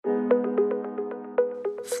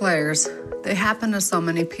Flares. They happen to so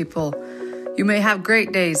many people. You may have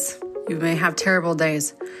great days. You may have terrible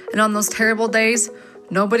days. And on those terrible days,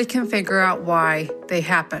 nobody can figure out why they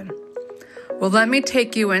happen. Well, let me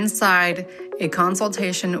take you inside a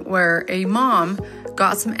consultation where a mom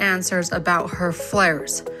got some answers about her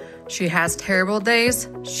flares. She has terrible days.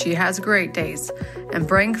 She has great days. And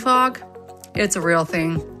brain fog, it's a real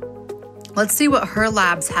thing. Let's see what her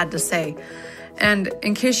labs had to say. And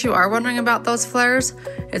in case you are wondering about those flares,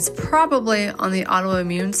 it's probably on the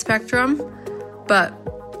autoimmune spectrum,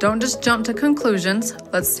 but don't just jump to conclusions.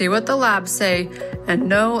 Let's see what the labs say and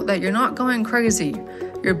know that you're not going crazy.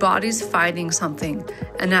 Your body's fighting something,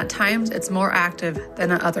 and at times it's more active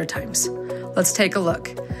than at other times. Let's take a look.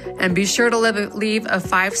 And be sure to leave a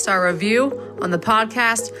 5-star review on the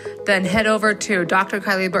podcast. Then head over to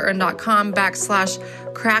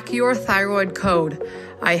drkylieburton.com/crackyourthyroid-code.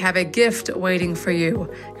 I have a gift waiting for you.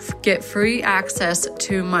 Get free access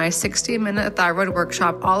to my 60-minute thyroid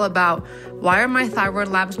workshop all about why are my thyroid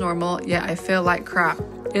labs normal, yet I feel like crap.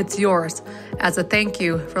 It's yours as a thank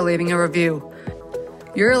you for leaving a review.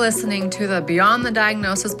 You're listening to the Beyond the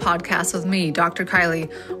Diagnosis podcast with me, Dr.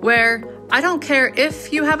 Kylie, where I don't care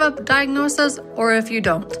if you have a diagnosis or if you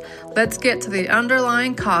don't. Let's get to the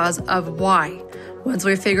underlying cause of why. Once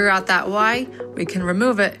we figure out that why, we can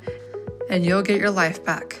remove it and you'll get your life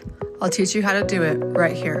back. I'll teach you how to do it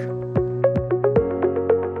right here.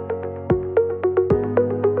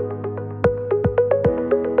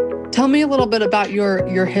 Tell me a little bit about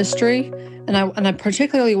your history, and I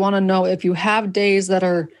particularly want to know if you have days that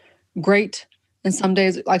are great and some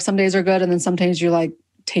days are good and then some days you're like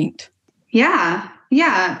taint. Yeah,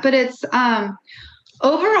 but it's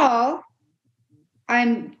overall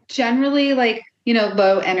I'm generally like,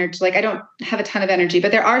 low energy. Like I don't have a ton of energy,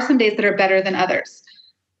 but there are some days that are better than others.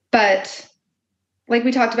 But like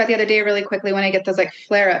we talked about the other day really quickly, when I get those like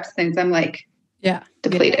flare-ups things, I'm like,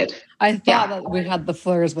 depleted. Yeah. I thought that we had the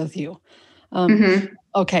flares with you. Mm-hmm.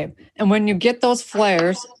 Okay. And when you get those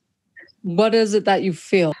flares, what is it that you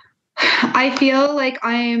feel? I feel like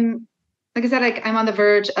I'm on the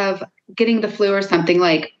verge of getting the flu or something.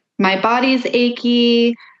 Like my body's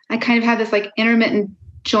achy. I kind of have this like intermittent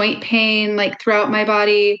joint pain, like throughout my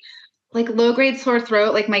body, like low grade sore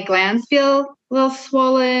throat. Like my glands feel a little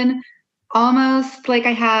swollen, almost like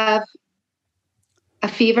I have a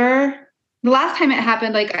fever. The last time it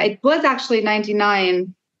happened, like I was actually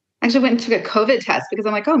 99. I actually went and took a COVID test because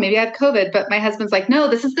I'm like, oh, maybe I have COVID. But my husband's like, no,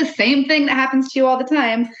 this is the same thing that happens to you all the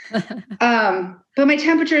time. But my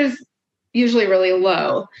temperature is usually really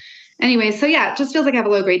low. Anyway, so yeah, it just feels like I have a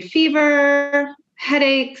low grade fever,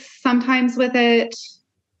 headaches sometimes with it.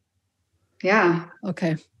 Yeah.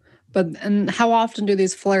 Okay. And how often do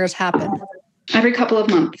these flares happen? Every couple of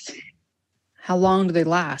months. How long do they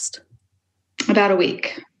last? About a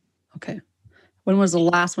week. Okay. When was the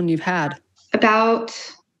last one you've had? About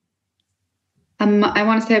I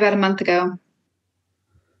want to say about a month ago.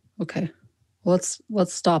 Okay. Well,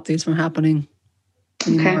 let's stop these from happening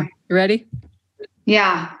anymore. Okay. You ready?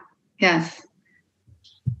 Yeah. Yes.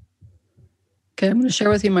 Okay. I'm going to share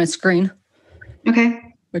with you my screen. Okay.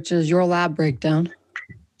 Which is your lab breakdown.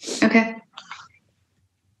 Okay.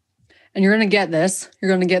 And you're going to get this. You're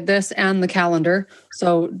going to get this and the calendar.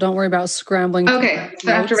 So don't worry about scrambling. Okay. So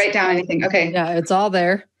I don't have to write down anything. Okay. Yeah, it's all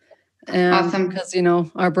there. And awesome. Because,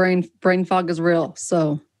 our brain fog is real.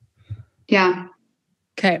 So. Yeah.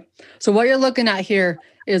 Okay. So what you're looking at here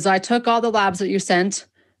is I took all the labs that you sent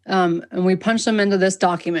and we punched them into this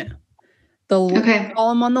document. The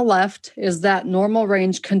column on the left is that normal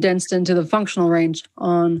range condensed into the functional range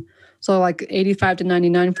so like 85 to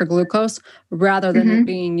 99 for glucose, rather than it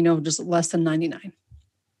being, just less than 99.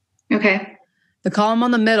 Okay. The column on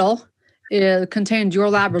the middle contains your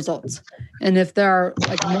lab results. And if there are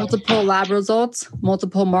like multiple lab results,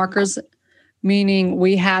 multiple markers, meaning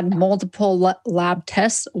we had multiple lab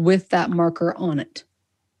tests with that marker on it.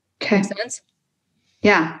 Okay. Make sense?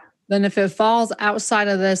 Yeah. Then if it falls outside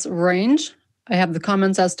of this range, I have the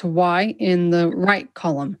comments as to why in the right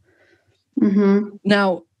column. Mm-hmm.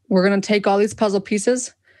 Now, we're going to take all these puzzle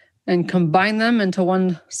pieces and combine them into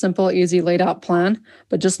one simple, easy, laid out plan.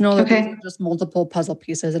 But just know that these are just multiple puzzle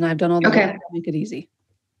pieces, and I've done all the work to make it easy.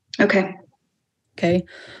 Okay. Okay.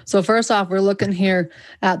 So first off, we're looking here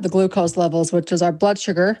at the glucose levels, which is our blood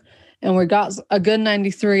sugar. And we got a good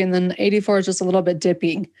 93, and then 84 is just a little bit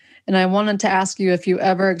dipping. And I wanted to ask you if you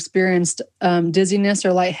ever experienced dizziness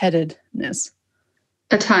or lightheadedness.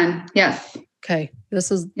 A ton. Yes. Okay.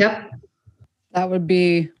 Yep. That would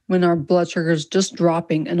be when our blood sugar is just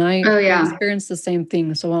dropping. And I experienced the same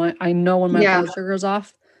thing. So I know when my blood sugar is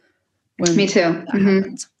off. Me too.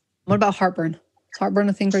 Happens. What about heartburn? Is heartburn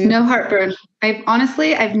a thing for you? No heartburn.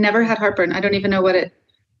 I've never had heartburn. I don't even know what it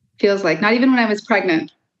feels like. Not even when I was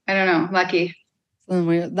pregnant. I don't know. Lucky. So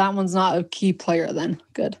then that one's not a key player then.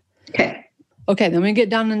 Good. Okay. Okay, then we get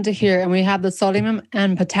down into here and we have the sodium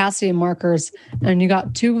and potassium markers. And you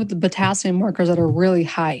got 2 of the potassium markers that are really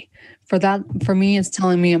high. For me, it's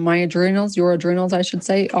telling me my adrenals, your adrenals, I should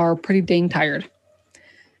say, are pretty dang tired.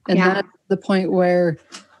 And that's the point where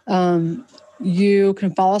you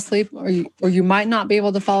can fall asleep or you might not be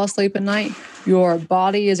able to fall asleep at night. Your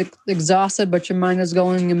body is exhausted, but your mind is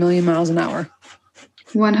going a million miles an hour.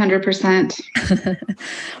 100%.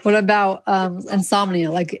 What about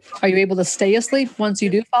insomnia? Like, are you able to stay asleep once you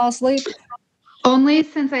do fall asleep? Only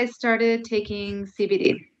since I started taking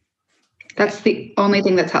CBD. That's the only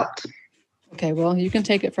thing that's helped. Okay, well, you can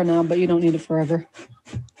take it for now, but you don't need it forever.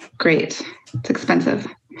 Great. It's expensive.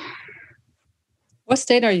 What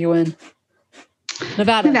state are you in?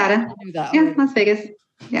 Nevada. Nevada. Yeah, Las Vegas.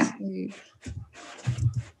 Yeah.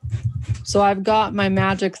 So I've got my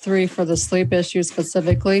Magic 3 for the sleep issue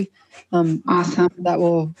specifically. Awesome. That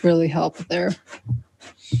will really help there.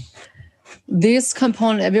 These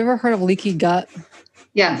components, have you ever heard of leaky gut?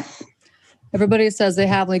 Yes. Everybody says they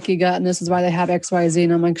have leaky gut and this is why they have XYZ.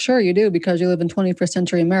 And I'm like, sure you do, because you live in 21st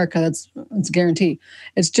century America. It's a guarantee.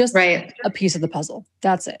 It's just a piece of the puzzle.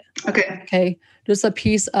 That's it. Okay. Just a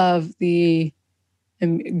piece of the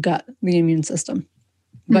gut, the immune system.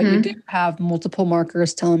 But you do have multiple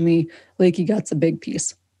markers telling me leaky gut's a big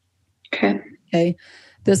piece. Okay.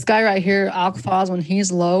 This guy right here, alk-Phos, when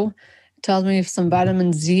he's low, tells me if some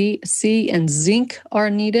vitamin C, and zinc are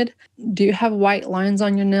needed. Do you have white lines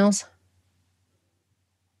on your nails?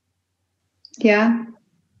 Yeah.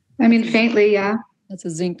 I mean, faintly, yeah. That's a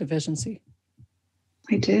zinc deficiency.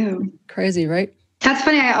 I do. Crazy, right? That's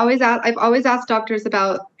funny. I've always asked doctors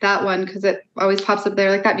about that one because it always pops up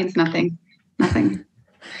there. Like, that means nothing. Nothing.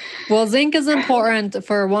 Well, zinc is important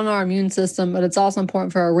for our immune system, but it's also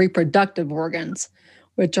important for our reproductive organs,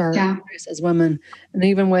 which are nice as women. And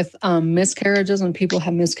even with miscarriages, when people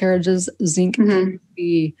have miscarriages, zinc can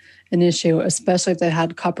be an issue, especially if they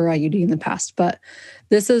had copper IUD in the past. But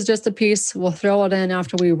this is just a piece. We'll throw it in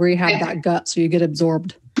after we rehab that gut so you get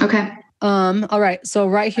absorbed. Okay. All right. So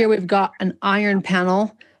right here, we've got an iron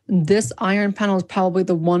panel. This iron panel is probably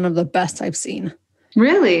one of the best I've seen.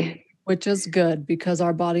 Really? Which is good because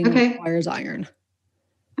our body requires iron.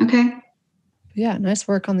 Okay. Yeah, nice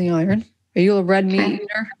work on the iron. Are you a red meat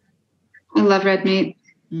eater? I love red meat.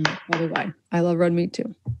 What do I? I love red meat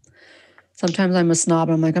too. Sometimes I'm a snob.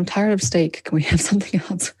 I'm like, I'm tired of steak. Can we have something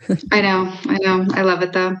else? I know. I love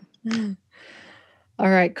it though. All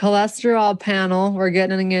right, cholesterol panel. We're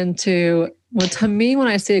getting into, well, to me, when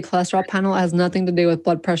I say a cholesterol panel, it has nothing to do with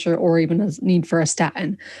blood pressure or even a need for a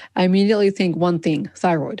statin. I immediately think one thing,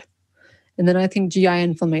 thyroid. And then I think GI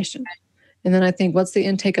inflammation. And then I think, what's the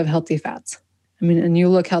intake of healthy fats? I mean, and you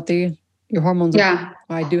look healthy, your hormones. Yeah.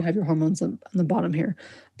 I do have your hormones on the bottom here.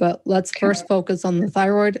 But let's first focus on the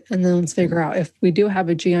thyroid and then let's figure out if we do have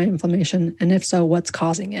a GI inflammation. And if so, what's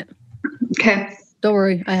causing it? Okay. Don't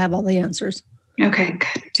worry. I have all the answers. Okay,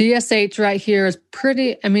 good. TSH right here is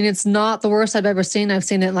pretty, I mean, it's not the worst I've ever seen. I've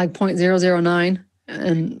seen it like 0.009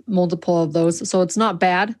 and multiple of those. So it's not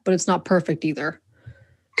bad, but it's not perfect either.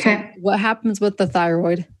 Okay. So what happens with the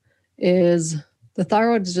thyroid is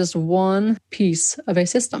just one piece of a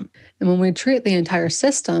system. And when we treat the entire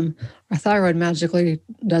system, our thyroid magically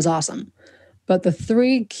does awesome. But the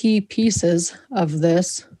 3 key pieces of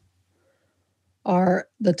this are,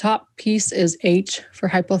 the top piece is H for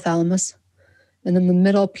hypothalamus. And then the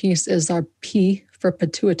middle piece is our P for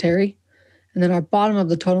pituitary. And then our bottom of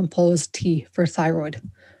the totem pole is T for thyroid.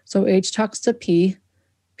 So H talks to P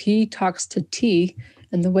talks to T,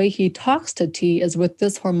 and the way he talks to T is with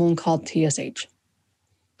this hormone called TSH.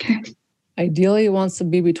 Okay. Ideally, it wants to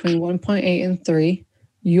be between 1.8 and 3.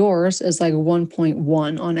 Yours is like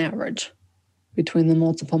 1.1 on average between the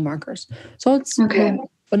multiple markers. So it's okay,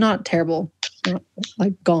 but not terrible, not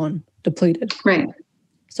like gone, depleted. Right.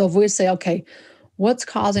 So if we say, okay, what's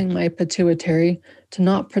causing my pituitary to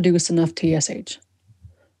not produce enough TSH?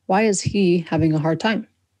 Why is he having a hard time?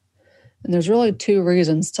 And there's really 2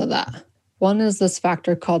 reasons to that. One is this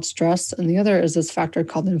factor called stress, and the other is this factor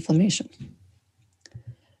called inflammation.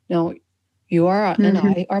 Now, you and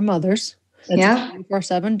I are mothers. It's a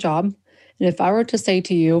 24/7 job. And if I were to say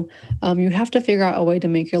to you, you have to figure out a way to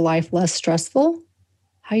make your life less stressful,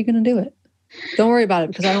 how are you going to do it? Don't worry about it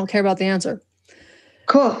because I don't care about the answer.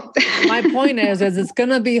 Cool. My point is it's going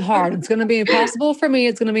to be hard. It's going to be impossible for me.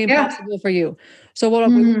 It's going to be impossible for you. So what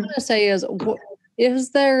we want to say is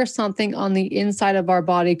there something on the inside of our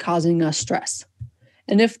body causing us stress?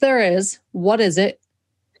 And if there is, what is it?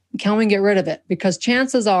 Can we get rid of it? Because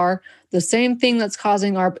chances are the same thing that's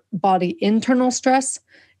causing our body internal stress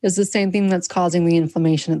is the same thing that's causing the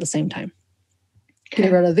inflammation at the same time. Okay.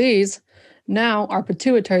 Get rid of these. Now our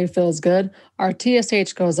pituitary feels good. Our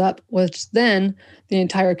TSH goes up, which then the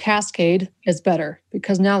entire cascade is better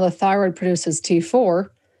because now the thyroid produces T4.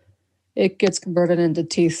 It gets converted into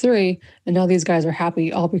T3. And now these guys are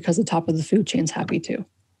happy all because the top of the food chain's happy too.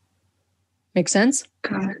 Make sense?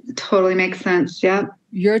 God, it totally makes sense. Yeah.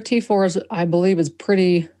 Your T4 is, I believe, is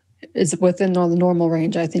within the normal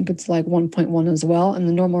range. I think it's like 1.1 as well. And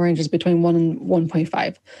the normal range is between 1 and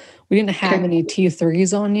 1.5. We didn't have any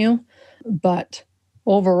T3s on you, but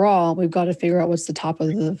overall, we've got to figure out what's the top of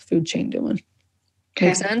the food chain doing.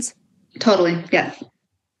 Make sense? Totally. Yes.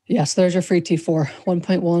 Yes, there's your free T4,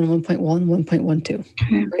 1.1, 1.1,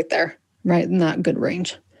 1.12, right there, right in that good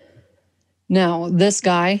range. Now, this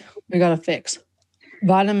guy, we got to fix.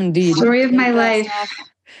 Vitamin D. Story of my life.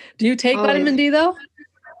 Do you take vitamin D though?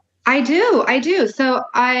 I do. So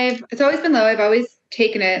it's always been low. I've always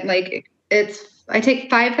taken it. Like I take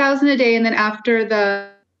 5,000 a day. And then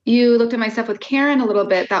after you looked at my stuff with Karen a little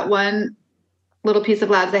bit, that one little piece of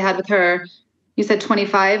labs I had with her, you said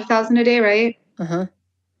 25,000 a day, right? Uh-huh.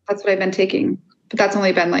 That's what I've been taking, but that's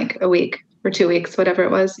only been like a week or 2 weeks, whatever it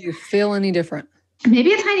was. Do you feel any different?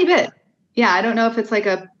 Maybe a tiny bit. Yeah. I don't know if it's like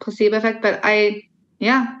a placebo effect, but I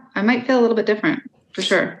might feel a little bit different for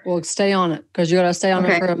sure. Well, stay on it because you got to stay on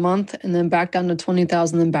it for a month and then back down to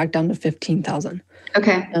 20,000, then back down to 15,000.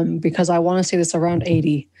 Okay. Because I want to see this around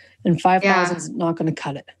 80 and 5,000 is not going to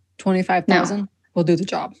cut it. 25,000 will do the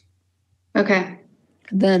job. Okay.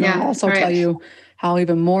 Then I'll also tell you how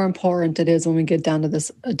even more important it is when we get down to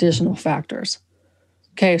this additional factors.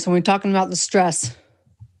 Okay. So when we're talking about the stress,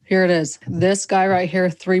 here it is. This guy right here,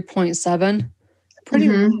 3.7,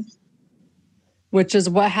 pretty which is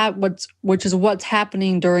what's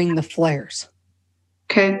happening during the flares.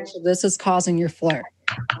 Okay. So this is causing your flare.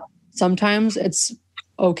 Sometimes it's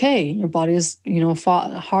okay. Your body is,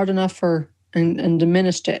 fought hard enough and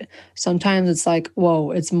diminished it. Sometimes it's like,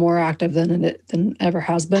 whoa, it's more active than it ever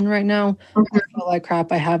has been right now. I feel like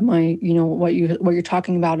crap. I have my, what you're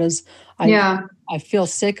talking about is I feel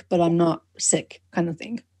sick, but I'm not sick kind of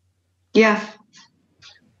thing. Yeah.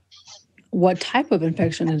 What type of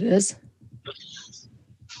infection it is?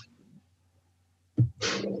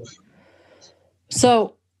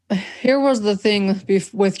 So here was the thing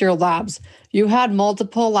with your labs. You had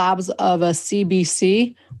multiple labs of a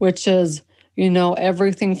CBC, which is,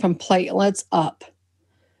 everything from platelets up.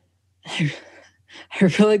 I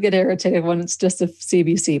really get irritated when it's just a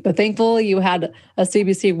CBC, but thankfully you had a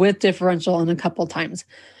CBC with differential in a couple times.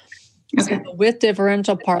 Okay. So the with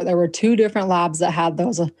differential part, there were 2 different labs that had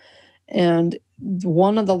those, and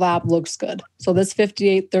one of the lab looks good. So this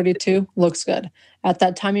 5832 looks good. At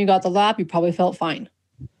that time you got the lab, you probably felt fine.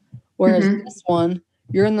 Whereas this one,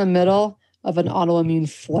 you're in the middle of an autoimmune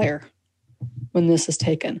flare when this is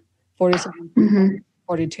taken. 47,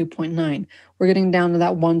 42.9. We're getting down to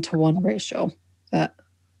that 1-to-1 ratio that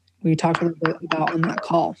we talked a little bit about on that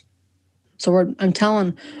call. So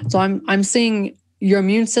I'm seeing your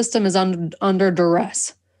immune system is under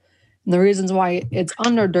duress. And the reasons why it's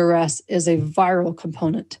under duress is a viral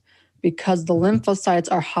component because the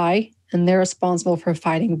lymphocytes are high and they're responsible for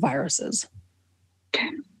fighting viruses. Okay.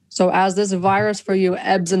 So as this virus for you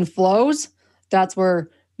ebbs and flows, that's where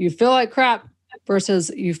you feel like crap versus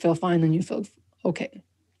you feel fine and you feel okay.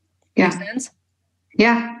 Yeah. Make sense?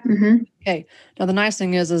 Yeah. Okay. Now the nice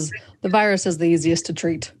thing is the virus is the easiest to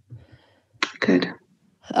treat. Good.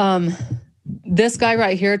 This guy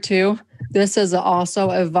right here too, this is also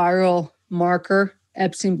a viral marker,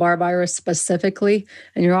 Epstein-Barr virus specifically,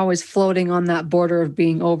 and you're always floating on that border of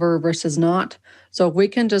being over versus not. So if we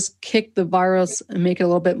can just kick the virus and make it a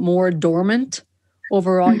little bit more dormant,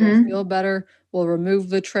 overall you'll feel better. We'll remove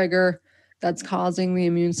the trigger that's causing the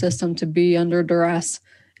immune system to be under duress,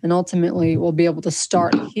 and ultimately we'll be able to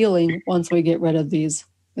start healing once we get rid of the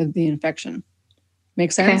infection.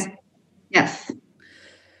 Make sense? Okay. Yes.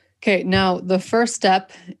 Okay, now the first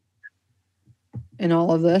step in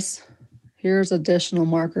all of this, here's additional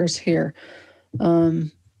markers here.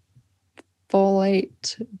 Folate,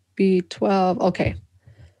 B12. Okay,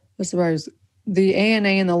 this is where I was. The ANA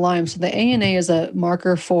and the Lyme. So the ANA is a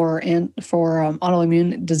marker for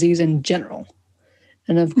autoimmune disease in general,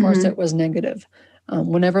 and of course it was negative.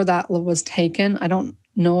 Whenever that was taken, I don't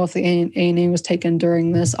know if the ANA was taken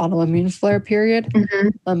during this autoimmune flare period.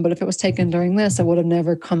 But if it was taken during this, it would have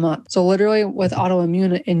never come up. So literally with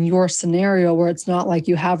autoimmune in your scenario where it's not like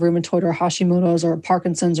you have rheumatoid or Hashimoto's or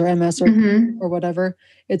Parkinson's or MS or whatever,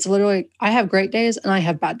 it's literally, I have great days and I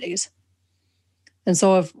have bad days. And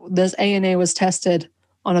so if this ANA was tested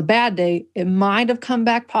on a bad day, it might have come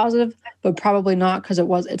back positive, but probably not because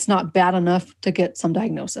it's not bad enough to get some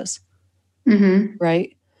diagnosis.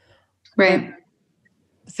 Right? Right.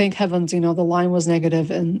 But thank heavens, the Lyme was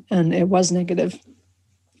negative and it was negative.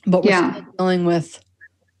 But we're still dealing with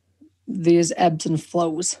these ebbs and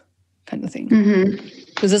flows kind of thing.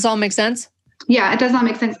 Does this all make sense? Yeah, it does not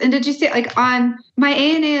make sense. And did you see, like, on my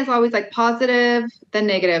ANA is always like positive, then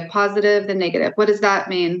negative, positive, then negative. What does that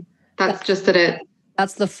mean? That's just that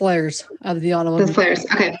that's the flares of the autoimmune. The flares.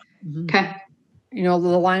 Okay. Okay. The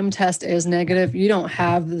Lyme test is negative. You don't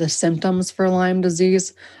have the symptoms for Lyme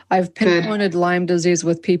disease. I've pinpointed Lyme disease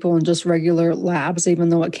with people in just regular labs, even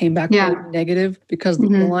though it came back negative, because the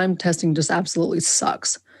Lyme testing just absolutely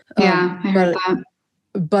sucks. I heard that.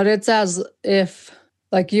 But it's as if,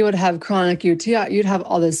 like, you would have chronic UTI, you'd have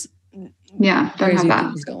all this crazy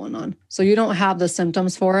things going on. So you don't have the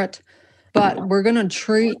symptoms for it, but we're going to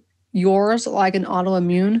treat yours like an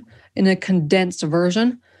autoimmune in a condensed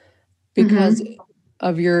version because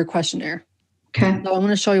of your questionnaire. Okay. So I'm going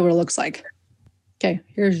to show you what it looks like. Okay,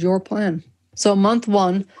 here's your plan. So month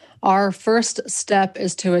 1, our first step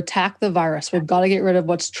is to attack the virus. We've got to get rid of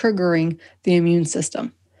what's triggering the immune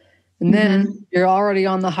system. And then you're already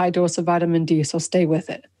on the high dose of vitamin D, so stay with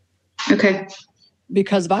it. Okay.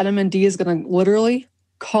 Because vitamin D is going to literally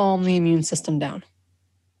calm the immune system down.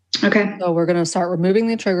 Okay. So we're going to start removing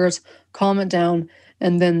the triggers, calm it down.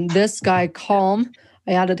 And then this guy, Calm,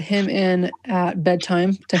 I added him in at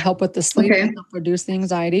bedtime to help with the sleep and help reduce the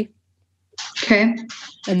anxiety. Okay.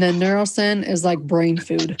 And then Neurosyn is like brain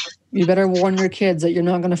food. You better warn your kids that you're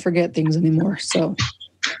not going to forget things anymore. So.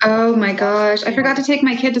 Oh my gosh. I forgot to take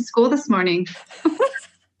my kid to school this morning.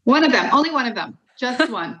 One of them, only one of them, just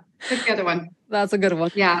one. Pick the other one. That's a good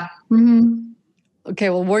one. Yeah. Okay,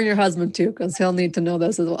 well, warn your husband too, because he'll need to know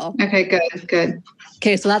this as well. Okay, good.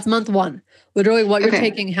 Okay, so that's month 1. Literally what you're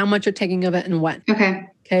taking, how much you're taking of it, and when.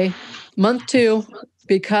 Okay. Month 2,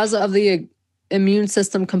 because of the immune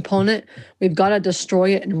system component, we've got to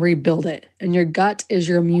destroy it and rebuild it. And your gut is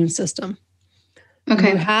your immune system.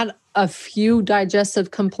 Okay. You had a few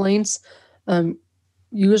digestive complaints,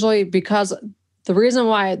 usually because the reason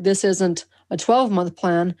why this isn't a 12-month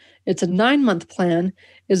plan, it's a 9-month plan,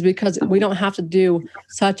 is because we don't have to do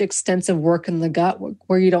such extensive work in the gut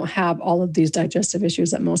where you don't have all of these digestive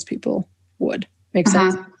issues that most people would. Make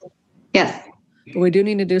sense? Yes. But we do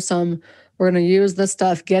need to do some. We're going to use this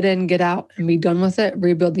stuff, get in, get out, and be done with it,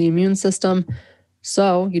 rebuild the immune system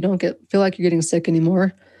so you don't feel like you're getting sick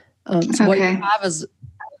anymore. So what you have is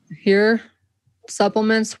here,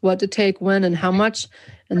 supplements, what to take, when, and how much.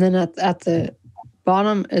 And then at the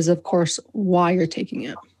bottom is, of course, why you're taking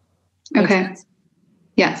it. Okay.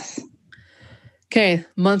 Yes. Okay.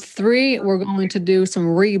 Month 3, we're going to do some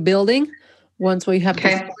rebuilding. Once we have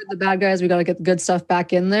destroyed the bad guys, we got to get the good stuff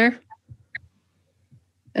back in there.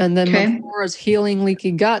 And then month 4 is healing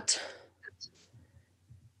leaky gut.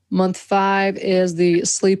 Month 5 is the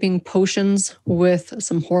sleeping potions with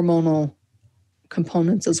some hormonal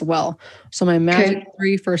components as well. So my magic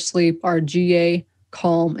 3 for sleep are GA,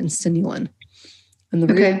 Calm, and Sinulin. And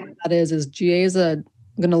the reason that is GA is going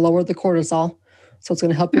to lower the cortisol. So it's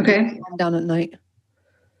going to help you calm down at night.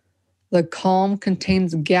 The Calm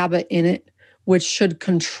contains GABA in it, which should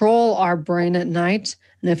control our brain at night.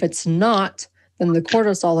 And if it's not, then the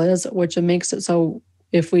cortisol is, which makes it so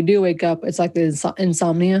if we do wake up, it's like the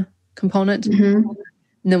insomnia component. And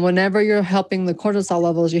then whenever you're helping the cortisol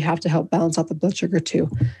levels, you have to help balance out the blood sugar too.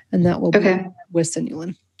 And that will be with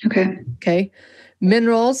Sinulin. Okay.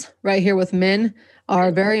 Minerals right here with Min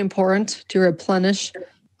are very important to replenish.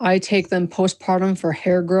 I take them postpartum for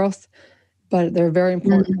hair growth, but they're very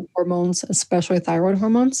important hormones, especially thyroid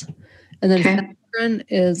hormones. And then Phentermine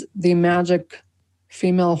is the magic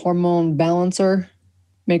female hormone balancer.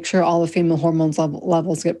 Make sure all the female hormones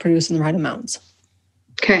levels get produced in the right amounts.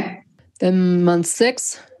 Okay. Then month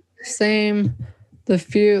 6, same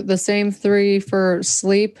 3 for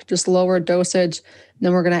sleep, just lower dosage. And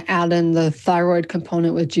then we're going to add in the thyroid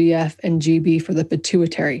component with GF and GB for the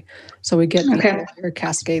pituitary. So we get the entire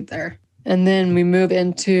cascade there. And then we move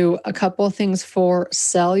into a couple of things for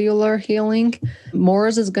cellular healing.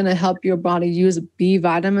 Moors is going to help your body use B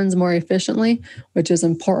vitamins more efficiently, which is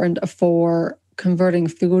important for converting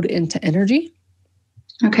food into energy.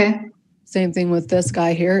 Okay. Same thing with this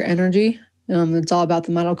guy here, energy. It's all about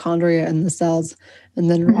the mitochondria and the cells.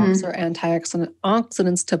 And then rocks are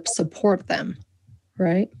antioxidants to support them,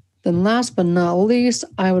 right? Then last but not least,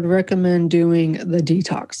 I would recommend doing the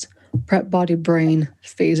detox. Prep body brain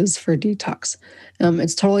phases for detox.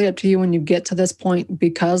 It's totally up to you when you get to this point.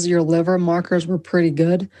 Because your liver markers were pretty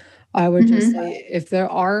good, I would just say if there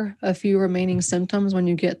are a few remaining symptoms when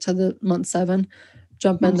you get to the month 7,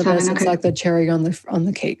 jump into this. It's like the cherry on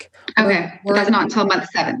the cake. Okay. But that's not until month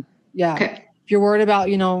 7. Yeah. Okay. If you're worried about,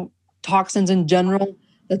 toxins in general,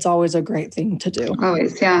 that's always a great thing to do.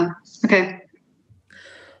 Always. Yeah. Okay.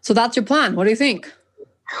 So that's your plan. What do you think?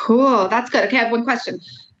 Cool. That's good. Okay. I have one question.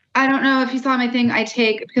 I don't know if you saw my thing. I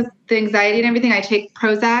take, because the anxiety and everything, I take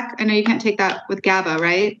Prozac. I know you can't take that with GABA,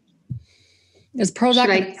 right? Is Prozac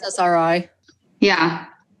an SSRI? Yeah.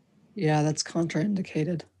 Yeah, that's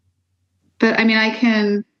contraindicated. But I mean, I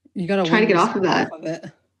can try to get off of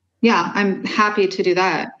that. Yeah, I'm happy to do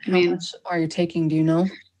that. How much are you taking? Do you know?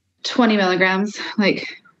 20 milligrams, like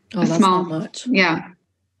that's small. Not much. Yeah.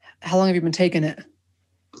 How long have you been taking it?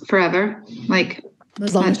 Forever. Like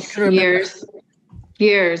as long as you can remember.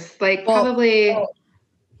 Years. Like probably on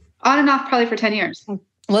and off, probably for 10 years.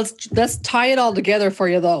 Let's tie it all together for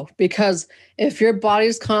you though, because if your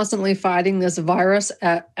body's constantly fighting this virus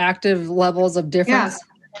at active levels of difference,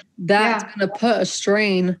 that's going to put a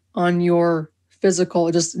strain on your physical,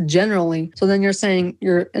 just generally. So then you're saying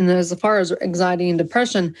and as far as anxiety and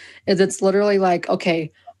depression, it's literally like,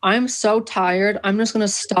 okay, I'm so tired. I'm just going to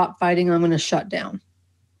stop fighting. I'm going to shut down.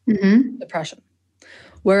 Depression.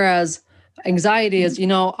 Whereas anxiety is,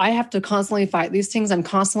 I have to constantly fight these things. I'm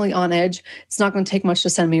constantly on edge. It's not going to take much to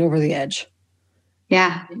send me over the edge.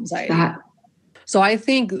 Yeah. Anxiety. So I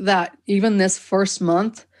think that even this first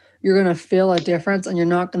month, you're going to feel a difference and you're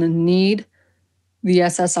not going to need the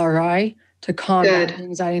SSRI to combat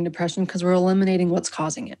anxiety and depression because we're eliminating what's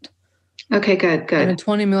causing it. Okay, good. And a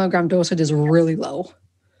 20 milligram dosage is really low.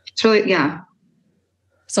 It's really,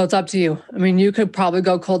 So it's up to you. I mean, you could probably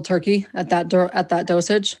go cold turkey at that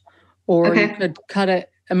dosage, or you could cut it.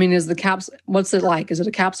 I mean, is the capsule, what's it like? Is it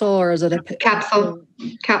a capsule or is it a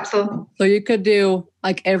capsule? So you could do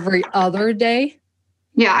like every other day.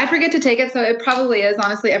 Yeah, I forget to take it. So it probably is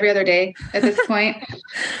honestly every other day at this point.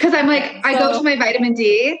 Because I'm like, I go to my vitamin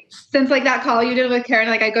D. Since like that call you did with Karen,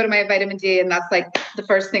 like I go to my vitamin D and that's like the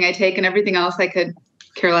first thing I take and everything else I could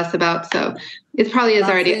care less about. So it probably is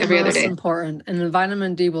already every other day. That's important. And the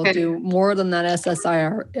vitamin D will do more than that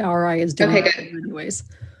SSRI is doing anyways.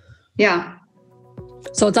 Yeah.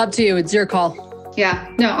 So it's up to you. It's your call.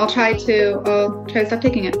 Yeah. No, I'll try to stop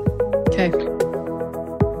taking it. Okay.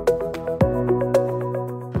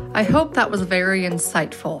 I hope that was very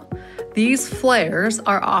insightful. These flares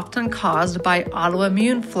are often caused by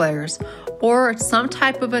autoimmune flares or some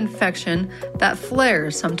type of infection that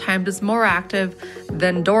flares. Sometimes it's more active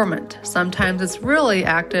than dormant. Sometimes it's really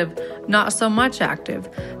active, not so much active.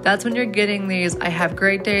 That's when you're getting these, I have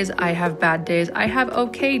great days, I have bad days, I have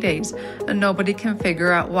okay days, and nobody can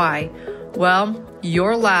figure out why. Well,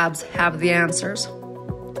 your labs have the answers.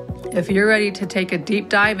 If you're ready to take a deep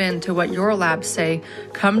dive into what your labs say,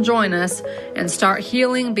 come join us and start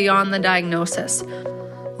healing beyond the diagnosis.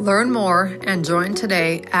 Learn more and join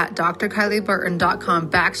today at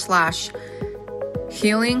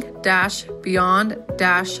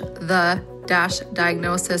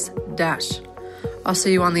drkylieburton.com/healing-beyond-the-diagnosis-. I'll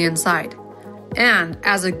see you on the inside. And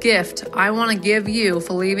as a gift, I want to give you,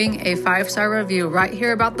 for leaving a 5-star review right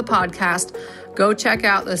here about the podcast, go check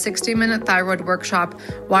out the 60-minute thyroid workshop.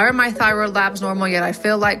 Why are my thyroid labs normal yet I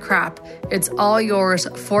feel like crap? It's all yours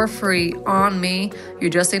for free on me. You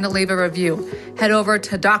just need to leave a review. Head over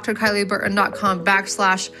to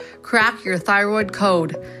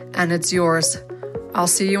drkylieburton.com/crackyourthyroid-code and it's yours. I'll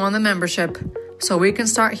see you on the membership so we can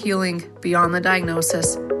start healing beyond the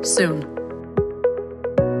diagnosis soon.